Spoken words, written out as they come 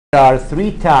There are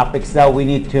three topics that we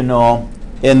need to know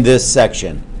in this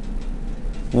section.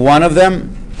 One of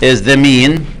them is the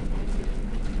mean,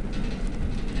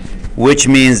 which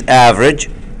means average.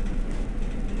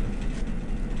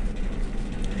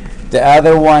 The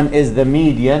other one is the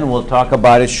median. We'll talk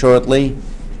about it shortly.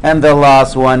 And the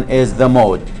last one is the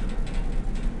mode.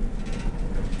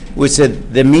 We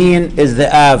said the mean is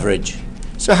the average.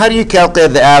 So how do you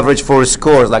calculate the average for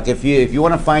scores? Like if you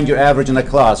want to find your average in a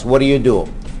class, what do?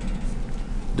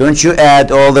 Don't you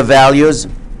add all the values?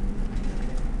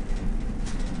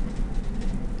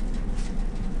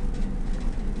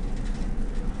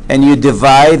 And you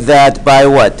divide that by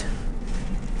what?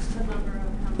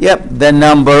 Yep, the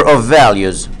number of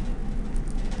values.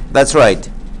 That's right.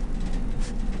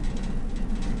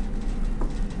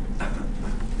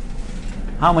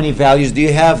 How many values do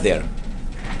you have there?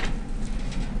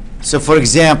 So for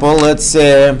example, let's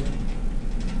say,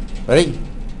 ready?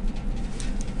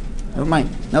 Never mind.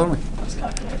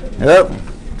 Yep.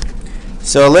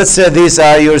 So let's say these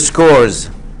are your scores.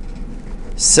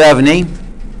 70,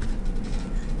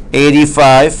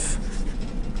 85,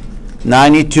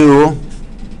 92.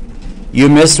 You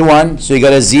missed one, so you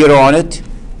got a 0 on it.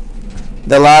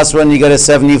 The last one, you got a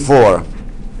 74.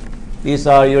 These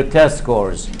are your test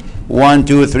scores. 1,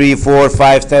 2, 3, 4,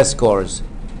 5 test scores.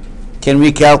 Can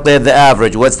we calculate the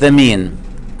average? What's the mean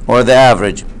or the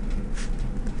average?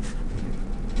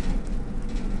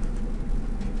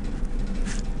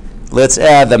 Let's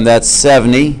add them. That's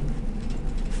 70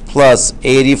 plus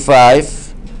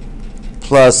 85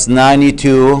 plus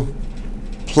 92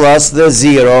 plus the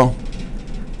 0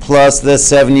 plus the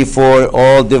 74,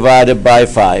 all divided by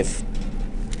 5.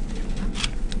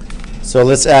 So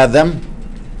let's add them.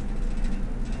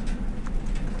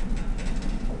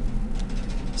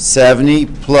 70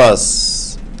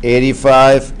 plus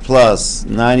 85 plus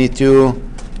 92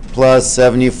 plus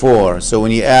 74. So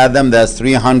when you add them, that's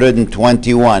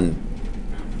 321.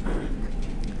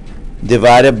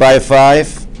 Divided by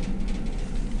 5,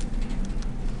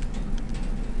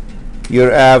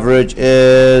 your average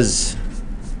is,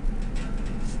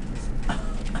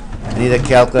 I need a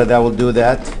calculator that will do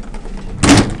that.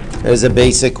 There's a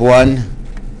basic one.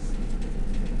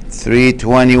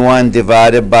 321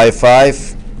 divided by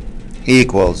 5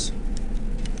 equals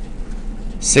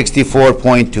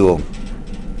 64.2.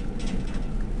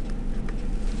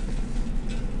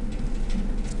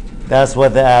 That's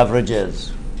what the average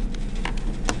is.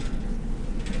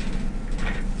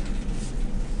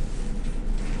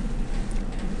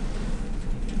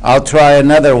 I'll try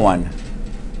another one.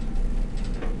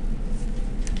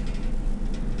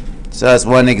 So that's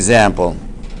one example.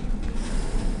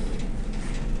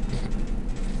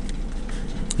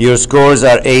 Your scores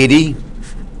are 80,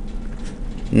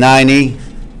 90,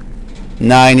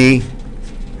 90,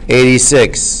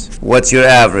 86. What's your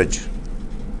average?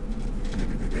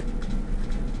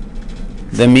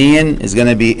 The mean is going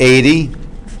to be 80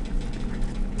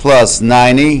 plus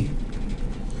 90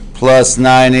 plus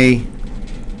 90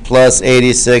 plus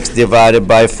 86 divided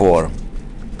by 4.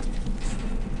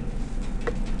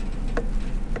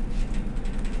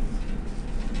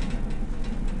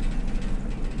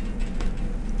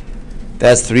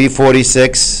 That's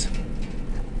 346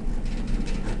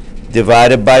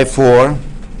 divided by 4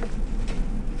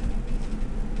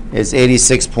 is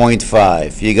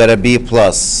 86.5. You got a B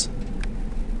plus.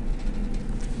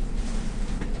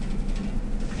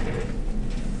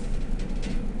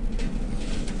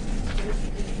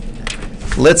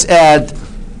 Let's add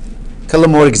a couple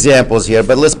more examples here,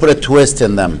 but let's put a twist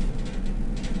in them.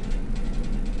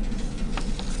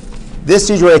 This is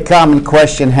usually a common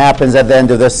question happens at the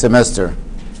end of the semester.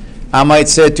 I might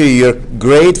say to you, your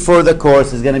grade for the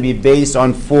course is going to be based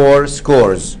on 4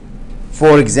 scores,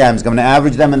 4 exams. I'm going to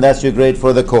average them, and that's your grade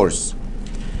for the course.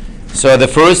 So the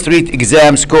first 3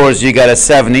 exam scores, you got a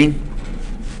 70,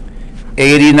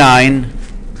 89,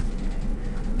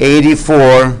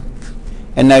 84,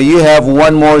 and now you have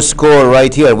one more score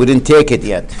right here. We didn't take it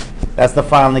yet. That's the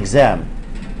final exam.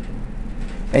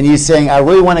 And you're saying, I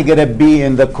really want to get a B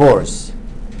in the course.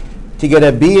 To get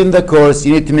a B in the course,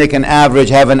 you need to make an average,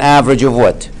 have an average of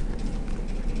what?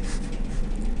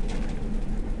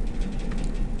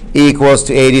 Equals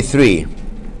to 83.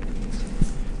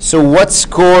 So what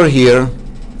score here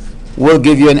will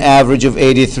give you an average of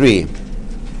 83?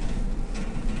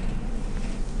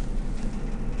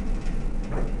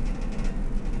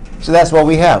 So that's what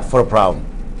we have for a problem.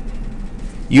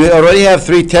 You already have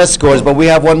 3 test scores, but we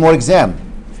have one more exam.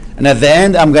 And at the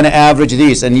end, I'm going to average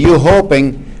these. And you're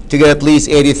hoping to get at least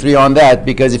 83 on that,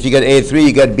 because if you get 83,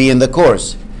 you get B in the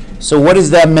course. So what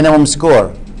is that minimum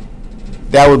score?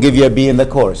 That will give you a B in the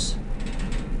course.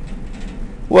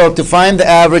 Well, to find the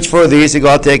average for these, you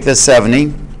got to take the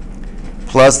 70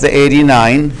 plus the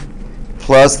 89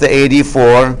 plus the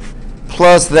 84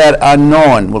 plus that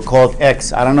unknown. We'll call it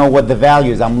X. I don't know what the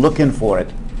value is. I'm looking for it.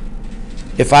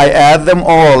 If I add them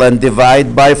all and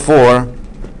divide by 4,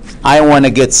 I want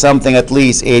to get something at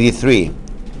least 83.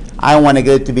 I want to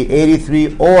get it to be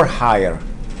 83 or higher.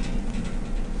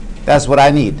 That's what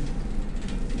I need.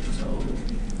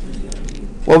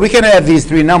 Well, we can add these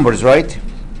three numbers, right?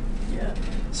 Yeah.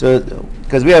 So,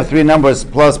 because we have three numbers,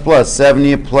 plus,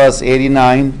 70 plus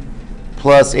 89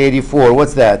 plus 84.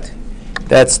 What's that?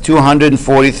 That's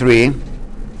 243.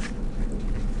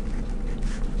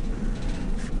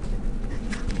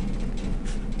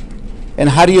 And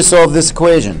how do you solve this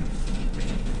equation?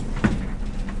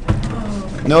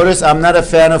 Notice I'm not a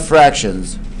fan of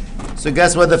fractions. So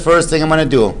guess what the first thing I'm going to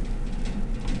do?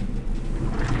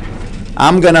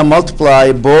 I'm going to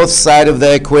multiply both sides of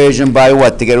the equation by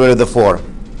what to get rid of the 4?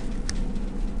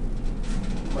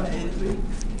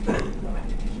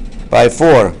 By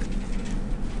 4.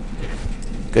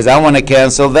 Because I want to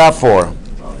cancel that 4.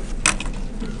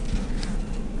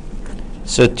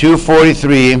 So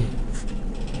 243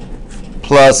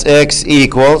 plus x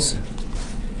equals,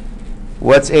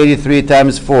 what's 83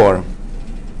 times 4?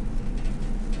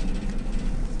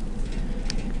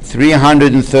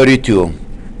 332.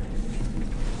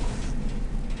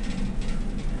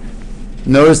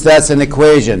 Notice that's an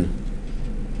equation.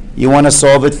 You want to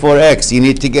solve it for x. You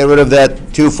need to get rid of that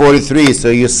 243, so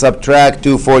you subtract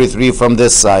 243 from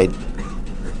this side.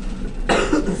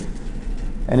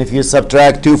 And if you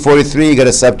subtract 243, you got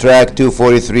to subtract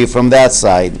 243 from that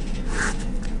side.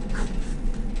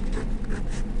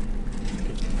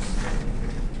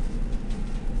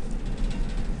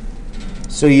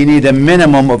 So you need a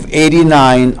minimum of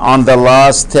 89 on the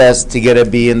last test to get a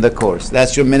B in the course.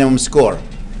 That's your minimum score.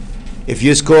 If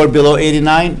you score below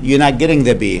 89, you're not getting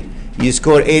the B. You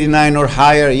score 89 or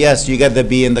higher, yes, you get the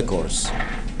B in the course.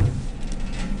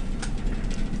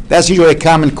 That's usually a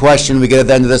common question we get at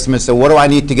the end of the semester. What do I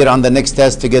need to get on the next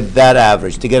test to get that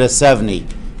average, to get a 70,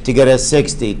 to get a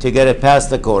 60, to get it past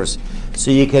the course?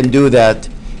 So you can do that.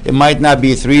 It might not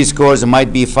be 3 scores, it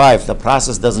might be 5. The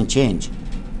process doesn't change.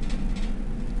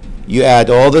 You add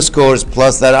all the scores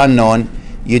plus that unknown.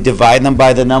 You divide them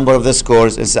by the number of the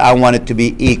scores and say, I want it to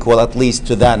be equal at least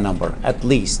to that number, at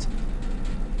least.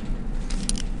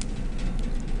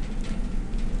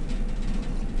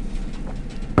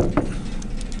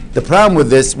 The problem with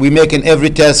this, we make in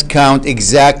every test count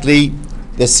exactly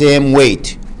the same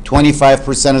weight.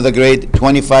 25% of the grade,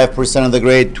 25% of the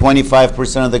grade,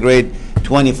 25% of the grade,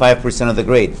 25% of the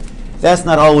grade. That's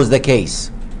not always the case.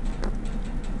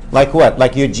 Like what?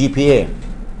 Like your GPA.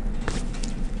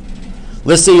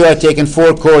 Let's say you are taking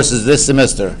 4 courses this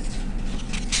semester.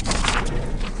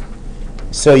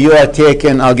 So you are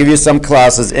taking, I'll give you some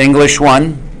classes, English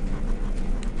 1,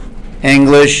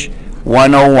 English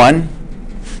 101,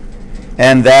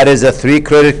 and that is a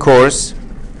 3-credit course,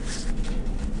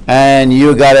 and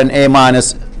you got an A-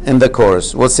 in the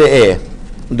course. We'll say A.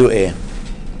 We'll do A.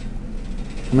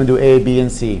 I'm going to do A, B,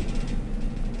 and C.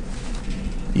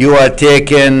 You are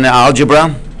taking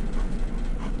algebra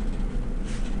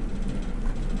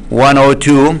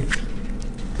 102.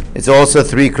 It's also a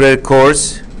 3-credit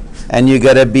course, and you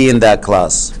got a B in that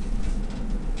class.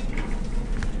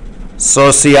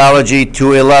 Sociology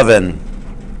 211.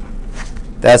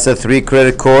 That's a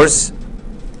 3-credit course,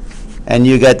 and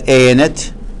you got A in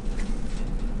it.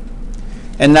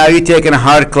 And now you're taking a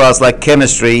hard class like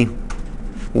chemistry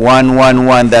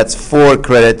 111. That's 4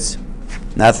 credits,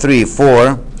 not 3,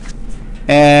 4.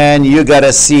 And you got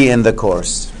a C in the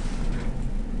course.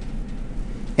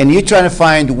 And you're trying to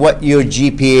find what your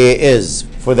GPA is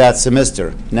for that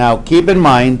semester. Now, keep in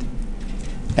mind,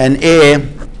 an A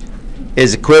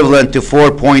is equivalent to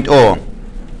 4.0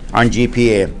 on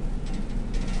GPA.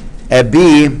 A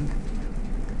B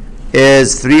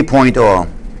is 3.0.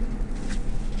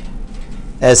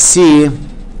 A C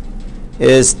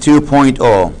is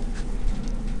 2.0.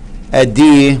 A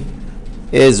D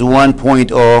is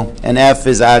 1.0, and F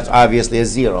is obviously a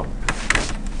 0.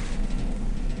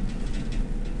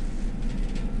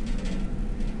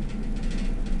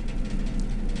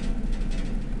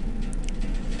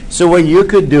 So what you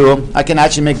could do, I can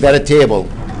actually make that a table.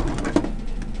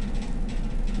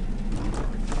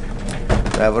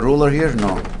 Do I have a ruler here?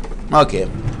 No. Okay.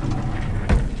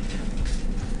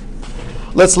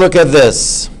 Let's look at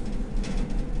this.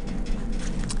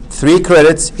 3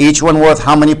 credits, each one worth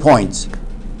how many points?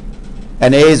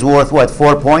 An A is worth what,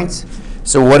 4 points?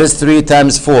 So what is 3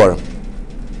 times 4?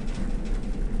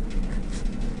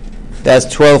 That's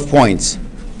 12 points.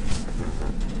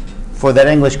 for that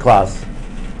English class.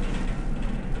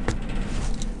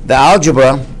 The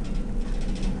algebra,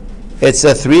 it's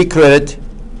a 3 credit,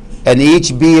 and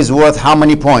each B is worth how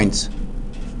many points?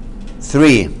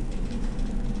 3.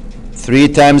 3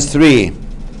 times 3,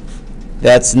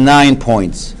 that's 9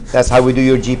 points. That's how we do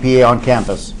your GPA on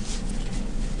campus.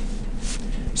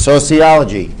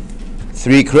 Sociology,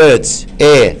 3 credits,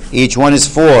 A, each one is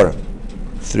 4.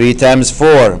 3 times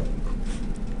 4,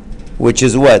 which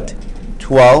is what?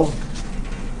 12.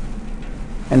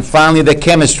 And finally the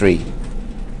chemistry,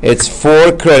 it's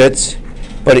 4 credits,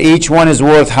 but each one is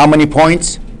worth how many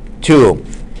points? 2.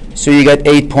 So you get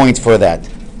 8 points for that.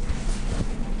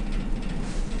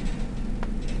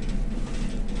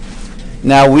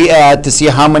 Now we add to see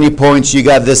how many points you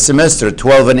got this semester.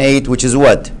 12 and 8, which is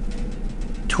what?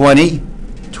 20,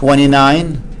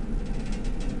 29,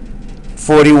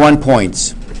 41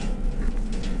 points.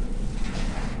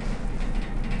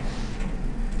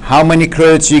 How many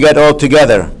credits you got all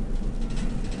together?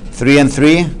 3 and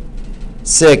 3,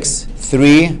 6,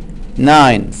 3,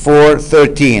 9, 4,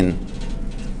 13.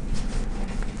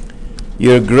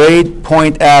 Your grade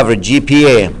point average,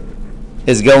 GPA,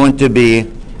 is going to be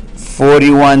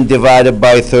 41 divided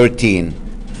by 13.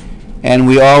 And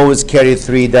we always carry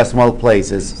 3 decimal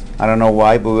places. I don't know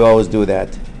why, but we always do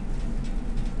that.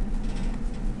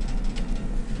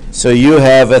 So you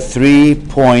have a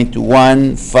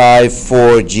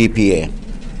 3.154 GPA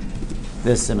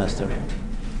this semester.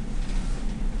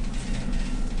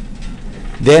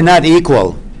 They're not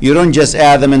equal. You don't just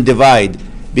add them and divide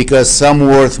because some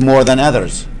worth more than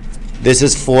others. This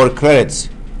is 4 credits.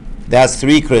 That's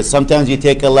 3 credits. Sometimes you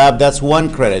take a lab, that's 1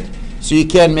 credit. So you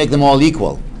can't make them all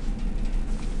equal.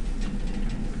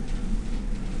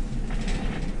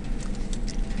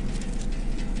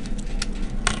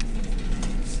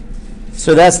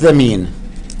 So that's the mean.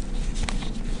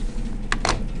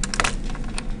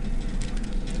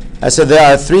 I said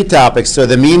there are 3 topics. So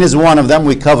the mean is one of them.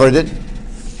 We covered it.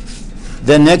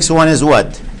 The next one is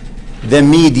what? The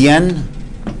median.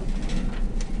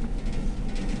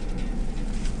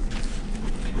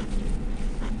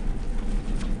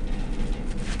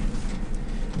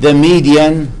 The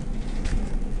median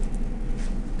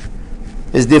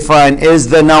is defined as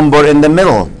the number in the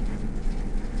middle.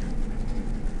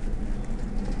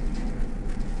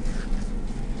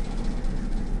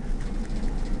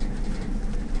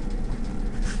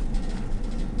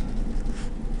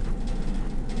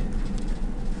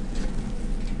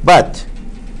 But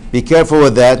be careful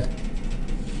with that.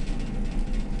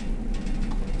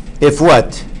 If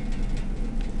what?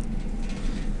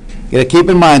 You gotta keep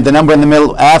in mind the number in the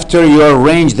middle after you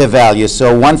arrange the values.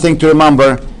 So one thing to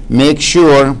remember, make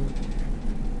sure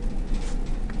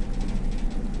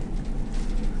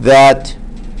that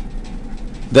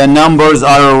the numbers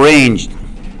are arranged.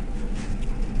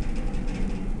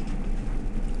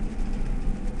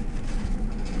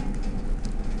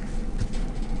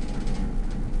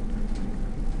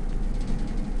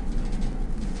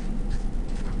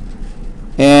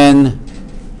 In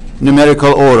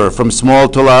numerical order, from small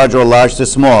to large or large to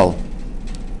small.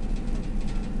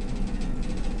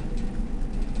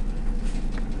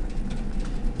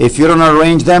 If you don't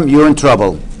arrange them, you're in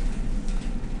trouble.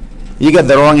 You get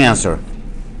the wrong answer.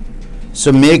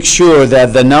 So make sure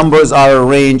that the numbers are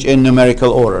arranged in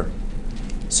numerical order.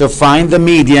 So find the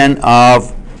median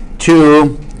of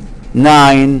 2,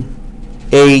 9,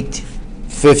 8,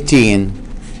 15,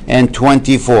 and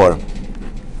 24.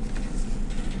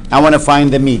 I want to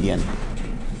find the median.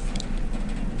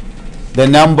 The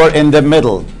number in the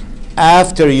middle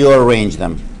after you arrange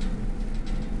them.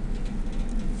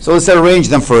 So let's arrange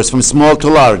them first from small to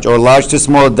large or large to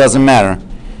small, it doesn't matter.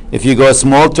 If you go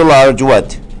small to large,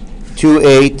 what? 2,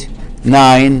 8,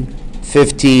 9,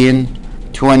 15,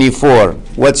 24.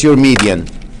 What's your median?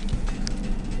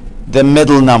 The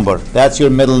middle number. That's your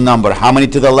middle number. How many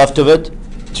to the left of it?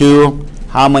 2.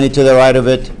 How many to the right of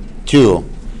it? 2.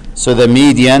 So the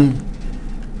median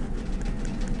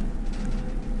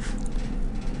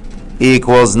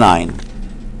equals 9.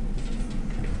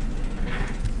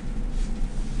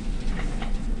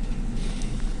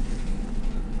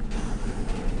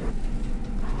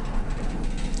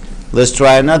 Let's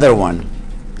try another one.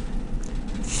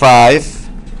 5,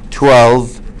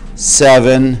 12,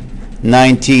 7,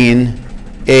 19,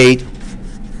 8,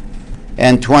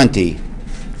 and 20.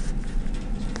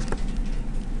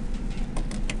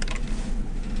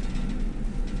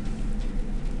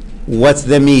 What's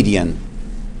the median?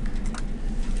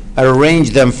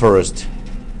 Arrange them first.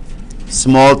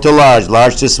 Small to large,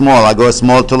 large to small. I go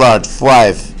small to large.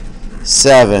 5,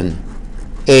 7,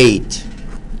 8,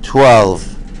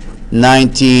 12,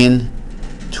 19,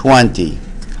 20.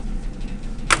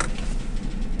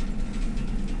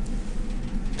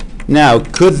 Now,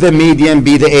 could the median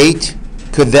be the 8?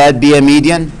 Could that be a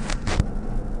median?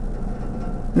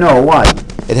 No, why?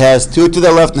 It has 2 to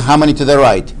the left and how many to the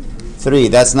right? 3.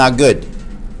 That's not good.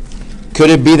 Could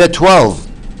it be the 12?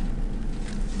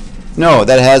 No,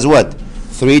 that has what?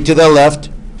 3 to the left,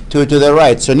 2 to the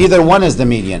right. So neither one is the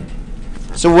median.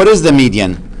 So what is the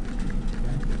median?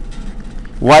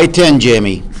 Why 10,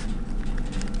 Jamie?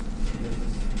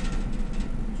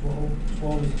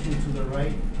 12 is 2 to the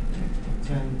right,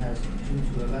 10 has 2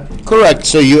 to the left. Correct.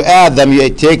 So you add them, you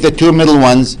take the two middle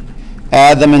ones,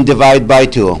 add them and divide by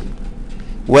 2.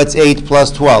 What's 8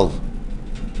 plus 12?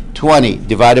 20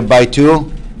 divided by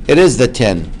 2, it is the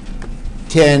 10.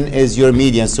 10 is your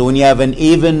median. So when you have an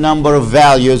even number of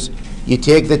values, you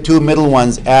take the two middle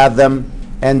ones, add them,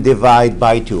 and divide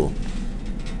by 2.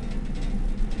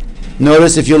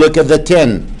 Notice if you look at the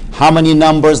 10, how many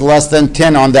numbers less than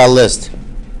 10 on that list?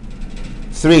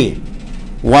 3.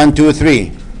 1, 2,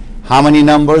 3. How many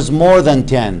numbers more than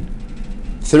 10?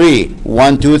 3.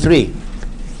 1, 2, 3.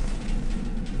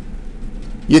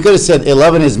 You could have said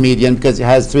 11 is median because it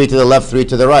has 3 to the left, 3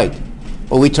 to the right.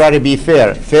 But we try to be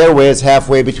fair. Fair way is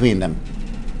halfway between them.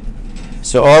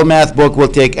 So all math book will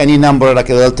take any number, like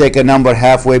they'll take a number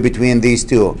halfway between these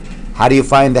two. How do you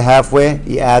find the halfway?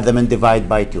 You add them and divide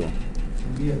by 2. Could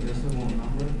be a decimal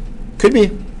number. Could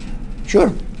be.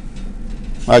 Sure.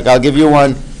 Like I'll give you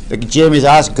one. Like Jamie's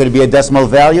asked, could it be a decimal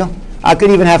value? I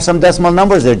could even have some decimal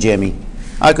numbers there, Jamie.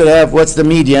 I could have, what's the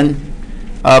median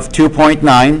of 2.9,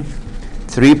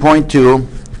 3.2,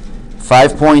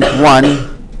 5.1,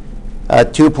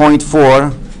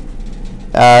 2.4,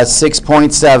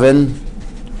 6.7,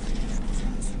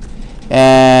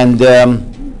 and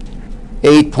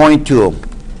 8.2.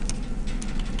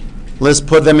 Let's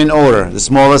put them in order. The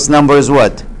smallest number is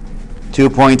what?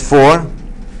 2.4,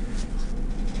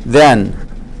 then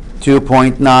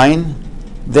 2.9,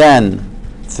 then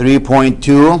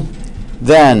 3.2,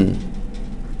 then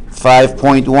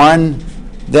 5.1,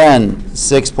 then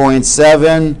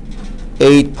 6.7,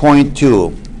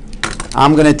 8.2.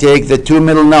 I'm going to take the two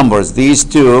middle numbers, these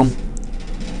two,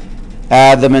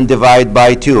 add them and divide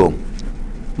by 2.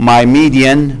 My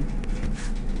median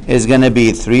is going to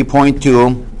be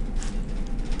 3.2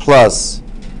 plus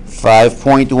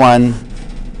 5.1,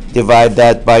 divide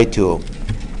that by 2.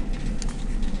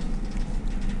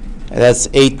 That's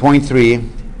 8.3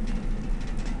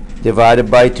 divided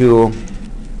by 2,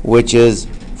 which is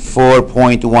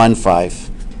 4.15.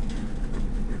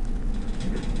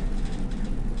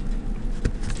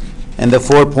 And the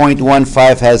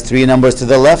 4.15 has 3 numbers to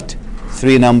the left,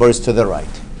 3 numbers to the right.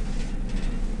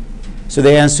 So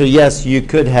the answer, yes, you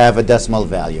could have a decimal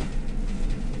value.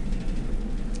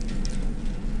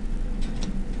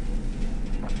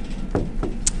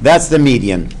 That's the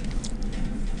median.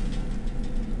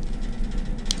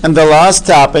 And the last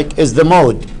topic is the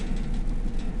mode.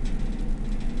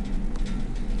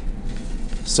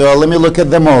 So let me look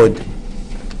at the mode.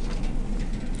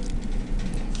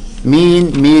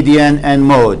 Mean, median, and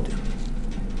mode.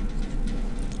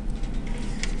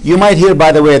 You might hear,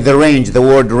 by the way, the range, the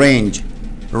word range.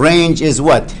 Range is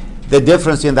what? The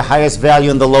difference in the highest value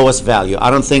and the lowest value.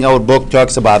 I don't think our book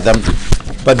talks about them,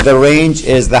 but the range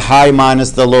is the high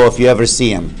minus the low if you ever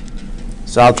see them.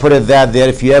 So I'll put it that there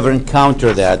if you ever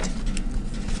encounter that.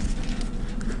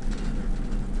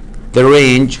 The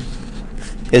range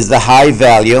is the high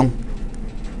value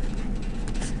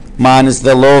minus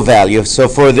the low value. So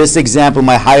for this example,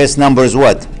 my highest number is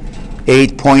what?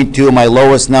 8.2. My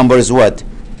lowest number is what?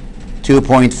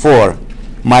 2.4.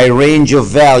 My range of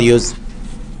values,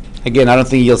 again, I don't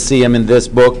think you'll see them in this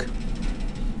book,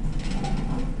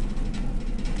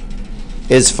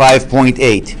 is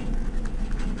 5.8.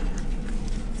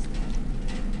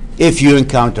 If you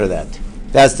encounter that.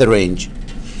 That's the range.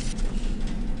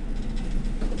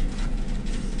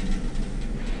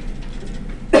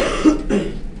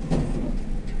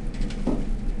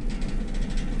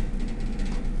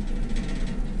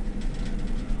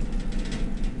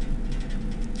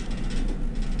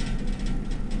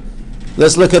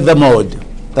 Let's look at the mode,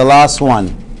 the last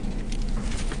one.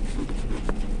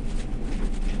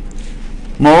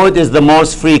 Mode is the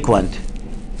most frequent.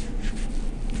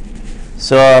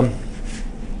 So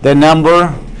the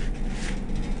number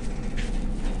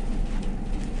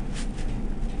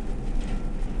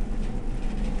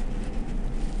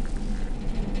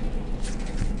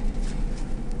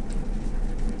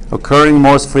occurring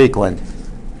most frequent.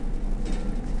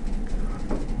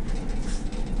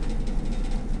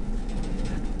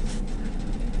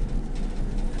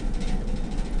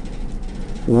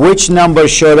 which number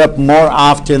showed up more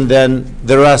often than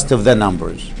the rest of the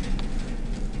numbers?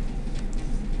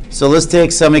 So let's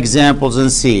take some examples and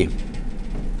see.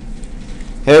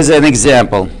 Here's an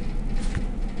example.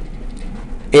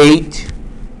 8,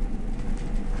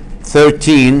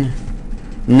 13,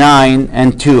 9,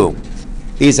 and 2.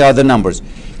 These are the numbers.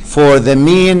 For the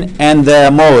mean and the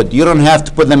mode, you don't have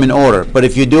to put them in order, but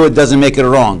if you do, it doesn't make it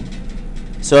wrong.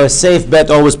 So a safe bet,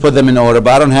 always put them in order,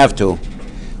 but I don't have to.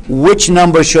 Which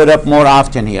number showed up more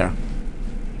often here?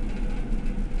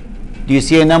 Do you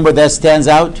see a number that stands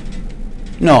out?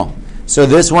 No. So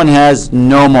this one has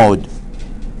no mode.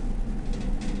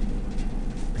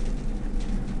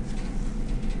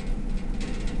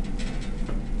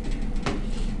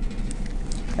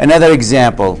 Another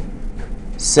example.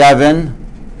 7,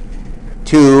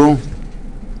 2,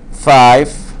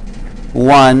 5,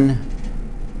 1,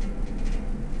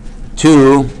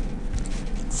 2,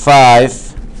 5,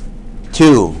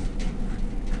 2.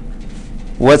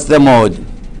 What's the mode?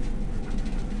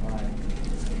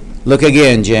 Look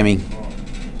again, Jamie.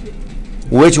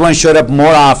 Which one showed up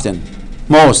more often?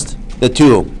 Most. The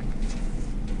 2.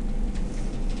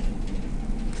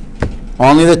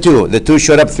 Only the 2. The 2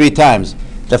 showed up 3 times.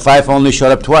 The 5 only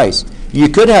showed up twice. You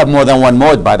could have more than one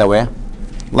mode, by the way.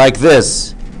 Like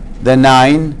this. The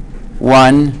 9,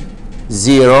 1,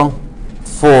 0,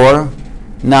 4,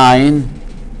 9,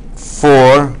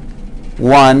 4,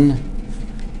 1,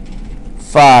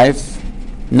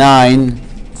 5, 9,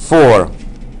 4.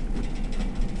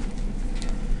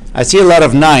 I see a lot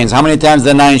of 9s. How many times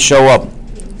the 9 show up?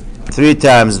 3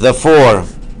 times. The 4.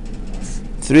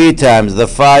 3 times. The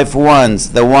 5 once.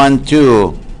 The 1,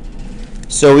 2.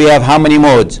 So we have how many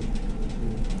modes?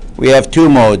 We have 2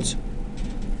 modes.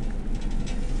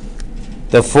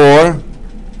 The 4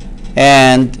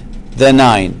 and the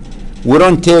 9. We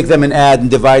don't take them and add and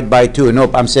divide by 2.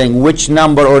 Nope, I'm saying which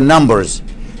number or numbers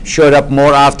showed up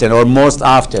more often or most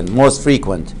often, most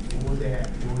frequent. Would they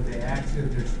ask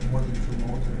if there's more than 2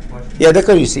 modes in the question?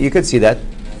 Yeah, you could see that.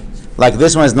 Like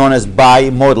this one is known as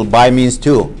bimodal. Bi means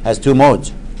 2, has 2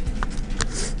 modes.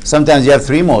 Sometimes you have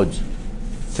 3 modes,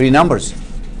 3 numbers.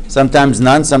 Sometimes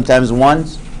none, sometimes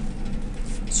ones.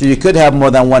 So you could have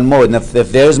more than one mode. And if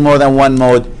there's more than one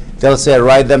mode, they'll say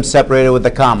write them separated with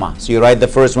the comma. So you write the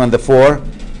first one, the 4,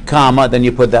 comma, then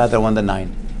you put the other one, the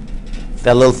 9.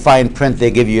 That little fine print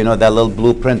they give you, you know, that little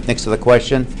blue print next to the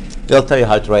question, they'll tell you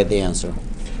how to write the answer.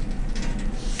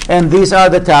 And these are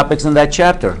the topics in that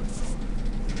chapter.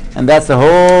 And that's the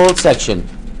whole section,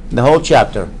 the whole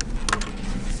chapter.